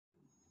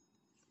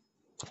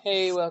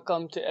Hey,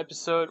 welcome to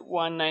episode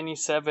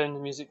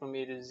 197 Music from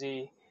A to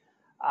Z.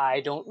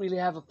 I don't really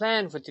have a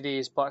plan for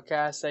today's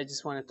podcast. I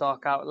just want to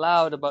talk out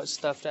loud about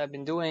stuff that I've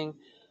been doing.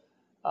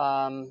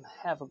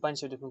 Have a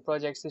bunch of different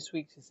projects this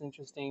week. It's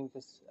interesting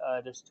because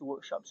there's two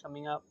workshops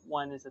coming up.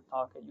 One is a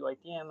talk at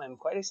UITM. I'm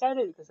quite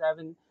excited because I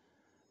haven't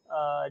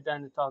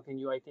done a talk in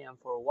UITM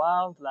for a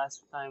while. The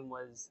last time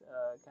was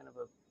kind of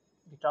a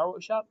guitar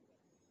workshop,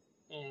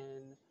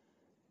 and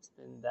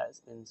it's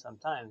been some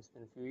time. It's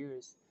been a few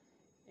years.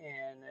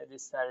 And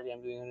this Saturday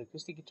I'm doing an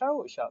acoustic guitar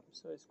workshop,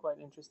 so it's quite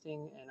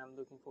interesting, and I'm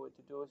looking forward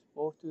to those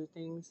both two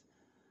things.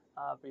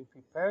 I've been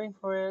preparing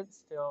for it,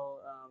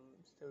 still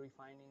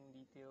refining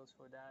details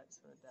for that,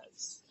 so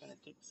that's gonna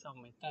take some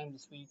of my time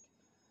this week.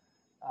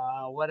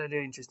 What other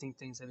interesting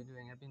things I've been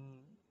doing? I've been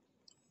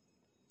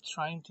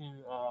trying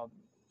to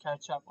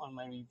catch up on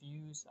my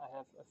reviews. I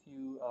have a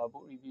few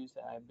book reviews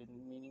that I've been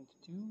meaning to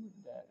do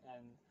that,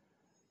 and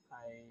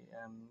I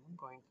am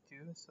going to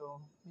do. So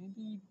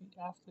maybe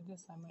after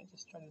this, I might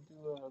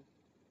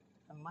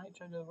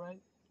try to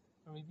write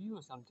a review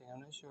or something. I'm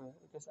not sure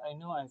because I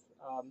know I've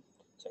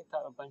checked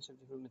out a bunch of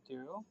different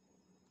material,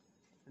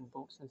 different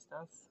books and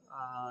stuff,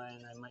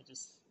 and I might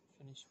just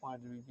finish one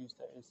of the reviews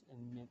that is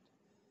in mid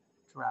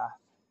draft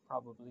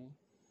probably.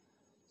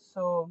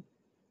 So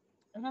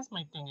I guess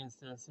my thing is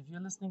this: if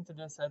you're listening to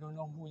this, I don't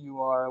know who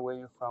you are, where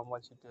you're from,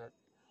 what you did.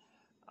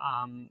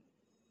 Um,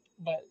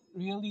 but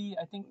really,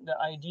 I think the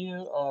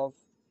idea of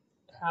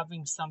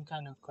having some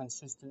kind of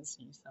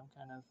consistency, some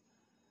kind of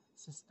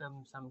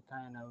system, some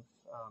kind of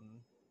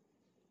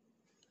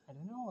I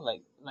don't know,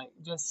 like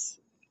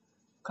just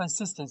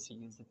consistency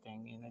is the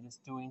thing,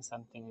 just doing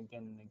something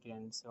again and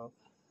again. So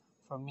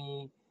for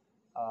me,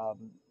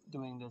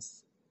 doing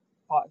this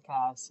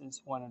podcast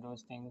is one of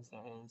those things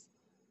that is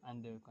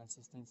under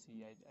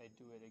consistency. I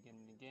do it again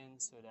and again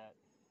so that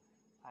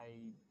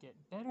I get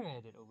better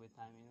at it over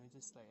time.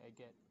 Just like I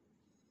get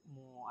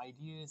more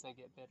ideas, I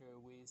get better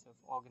ways of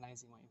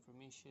organizing my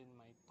information,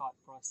 my thought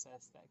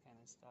process, that kind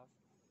of stuff.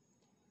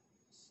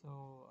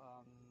 So,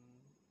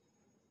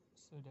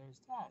 so there's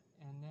that,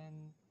 and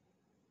then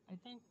I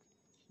think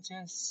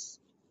just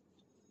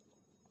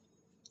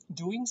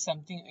doing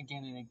something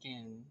again and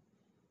again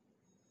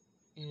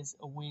is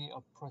a way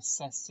of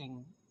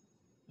processing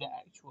the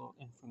actual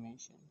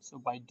information. So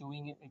by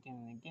doing it again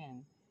and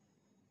again,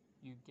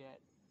 you get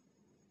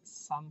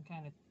some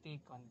kind of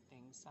take on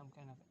things, some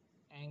kind of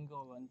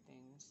angle on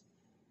things,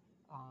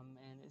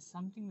 and it's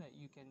something that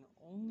you can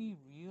only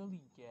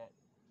really get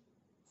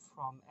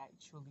from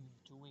actually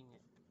doing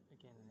it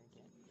again and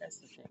again. That's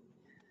the thing.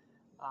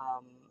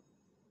 Um,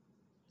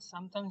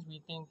 Sometimes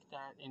we think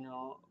that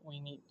we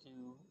need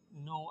to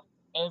know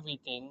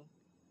everything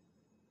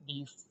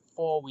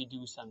before we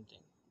do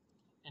something,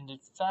 and the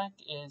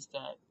fact is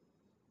that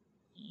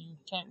you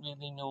can't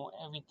really know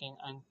everything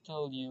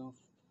until you've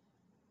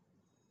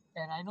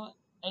and I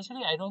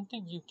don't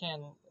think you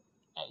can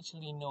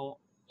actually know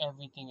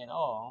everything at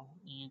all.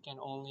 You can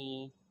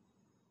only,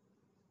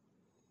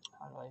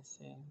 how do I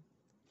say,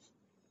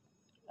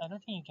 I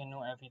don't think you can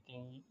know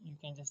everything. You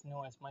can just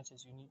know as much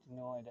as you need to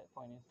know at that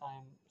point in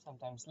time,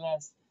 sometimes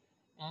less.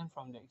 And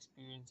from the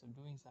experience of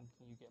doing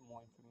something, you get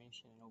more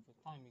information, and over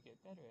time, you get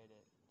better at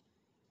it.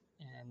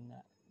 And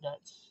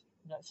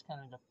that's kind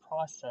of the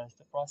process.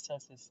 The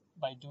process is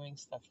by doing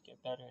stuff, you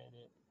get better at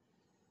it.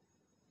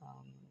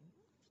 Um,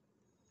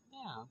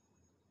 yeah.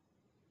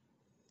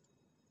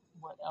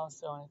 What else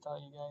do I want to tell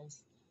you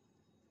guys?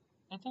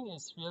 I think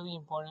it's really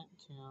important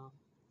to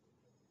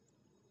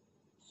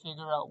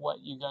figure out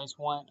what you guys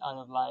want out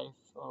of life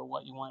or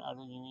what you want out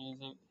of your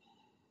music.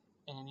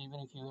 And even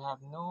if you have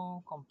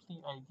no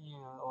complete idea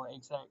or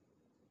exact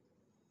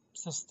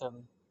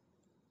system,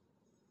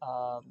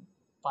 um,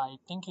 by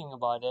thinking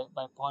about it,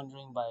 by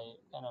pondering, by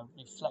kind of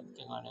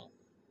reflecting on it,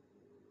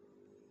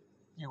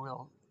 you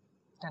will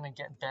kind of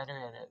get better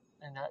at it.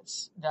 And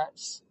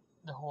that's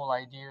the whole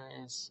idea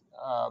is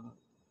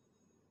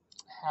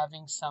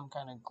having some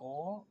kind of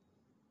goal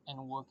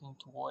and working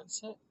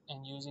towards it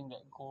and using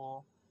that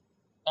goal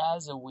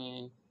as a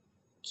way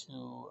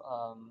to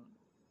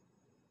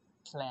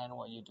plan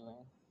what you're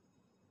doing.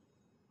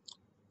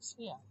 So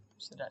yeah,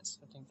 so that's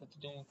the thing for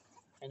today.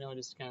 I know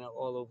this is kind of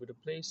all over the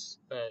place,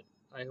 but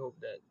I hope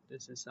that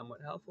this is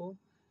somewhat helpful.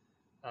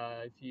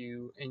 If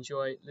you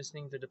enjoy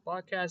listening to the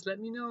podcast, let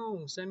me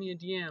know. Send me a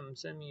DM,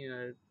 send me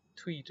a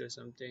tweet or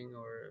something,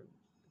 or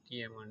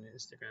DM on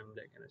Instagram,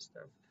 that kind of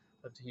stuff.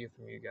 Love to hear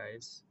from you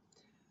guys.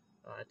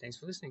 Thanks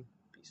for listening.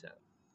 Peace out.